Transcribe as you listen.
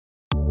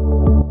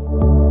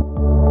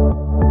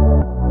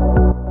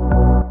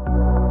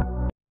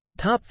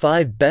Top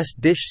 5 Best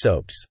Dish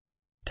Soaps.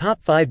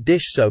 Top 5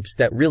 dish soaps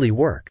that really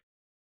work.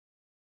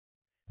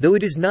 Though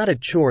it is not a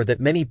chore that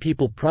many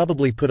people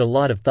probably put a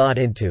lot of thought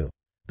into,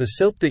 the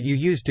soap that you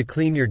use to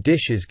clean your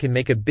dishes can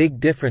make a big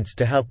difference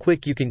to how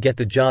quick you can get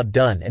the job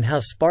done and how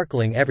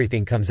sparkling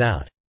everything comes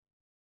out.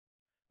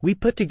 We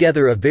put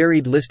together a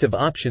varied list of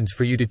options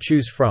for you to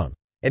choose from,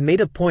 and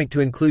made a point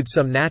to include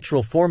some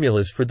natural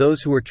formulas for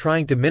those who are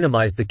trying to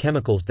minimize the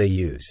chemicals they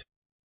use.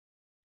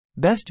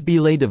 Best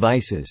belay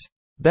devices.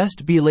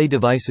 Best belay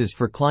devices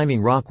for climbing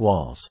rock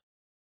walls.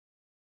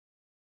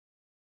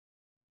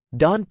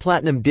 Dawn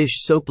Platinum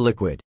Dish Soap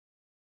Liquid.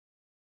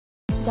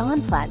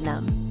 Dawn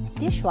Platinum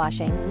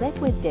Dishwashing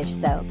Liquid Dish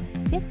Soap,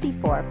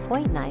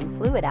 54.9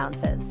 fluid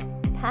ounces,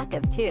 pack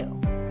of 2.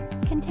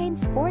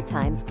 Contains 4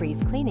 times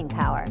grease cleaning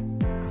power.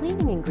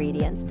 Cleaning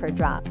ingredients per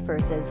drop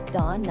versus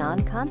Dawn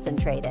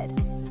non-concentrated.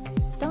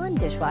 Dawn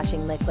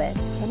dishwashing liquid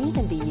can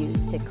even be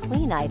used to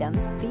clean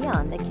items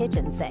beyond the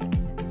kitchen sink.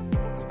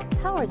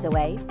 Powers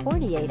away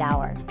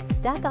 48-hour,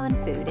 stack on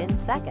food in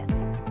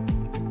seconds.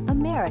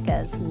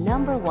 America's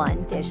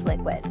 #1 dish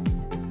liquid.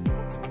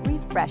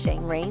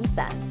 Refreshing rain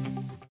scent.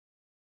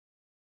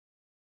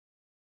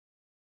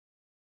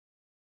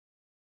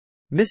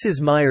 Mrs.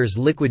 Meyer's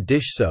Liquid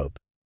Dish Soap.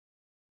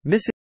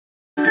 Mrs.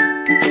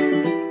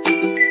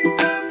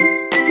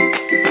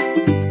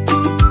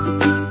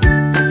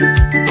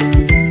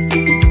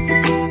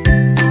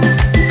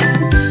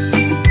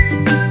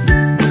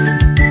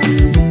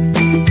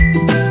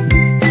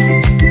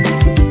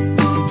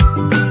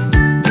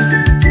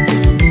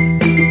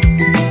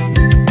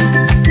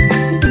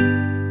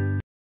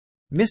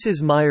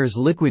 Mrs. Meyer's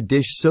Liquid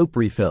Dish Soap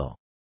Refill.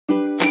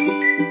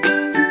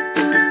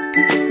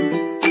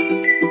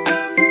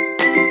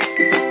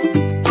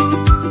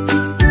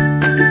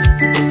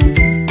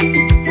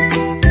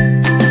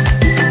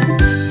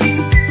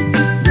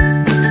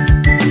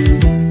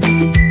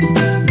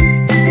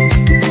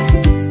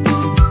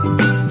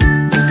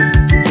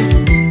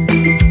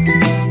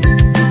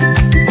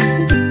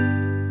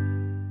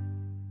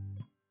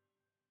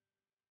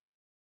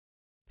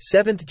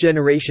 Seventh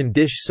Generation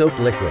Dish Soap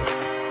Liquid.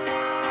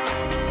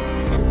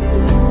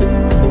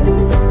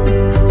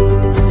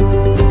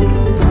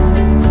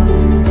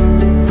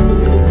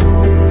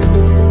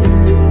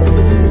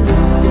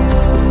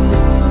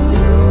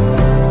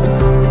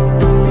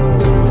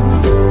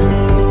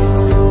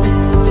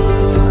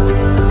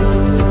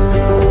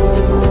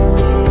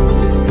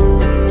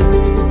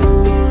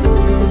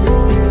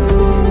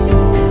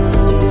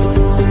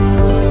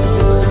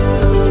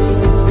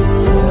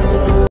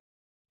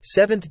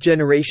 Seventh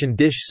Generation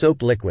Dish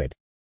Soap Liquid.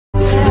 To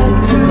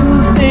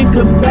think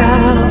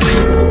about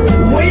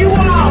where you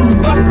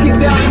want, bucket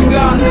down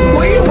gun.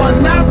 Where you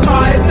want that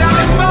fight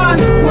down man.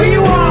 Where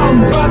you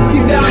want,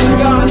 bucket down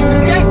gun.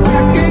 Get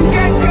cracking,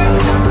 get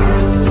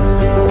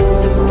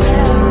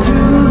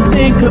to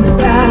think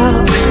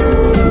about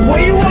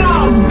where you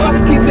want,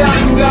 bucket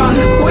down gun.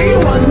 Where you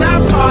want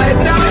that fight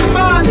down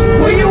man.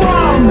 Where you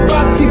want,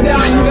 bucket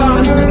down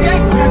gun.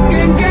 Get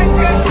cracking, get.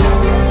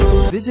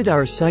 Visit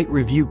our site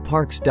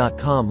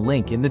reviewparks.com,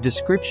 link in the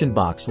description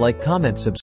box. Like, comment, subscribe.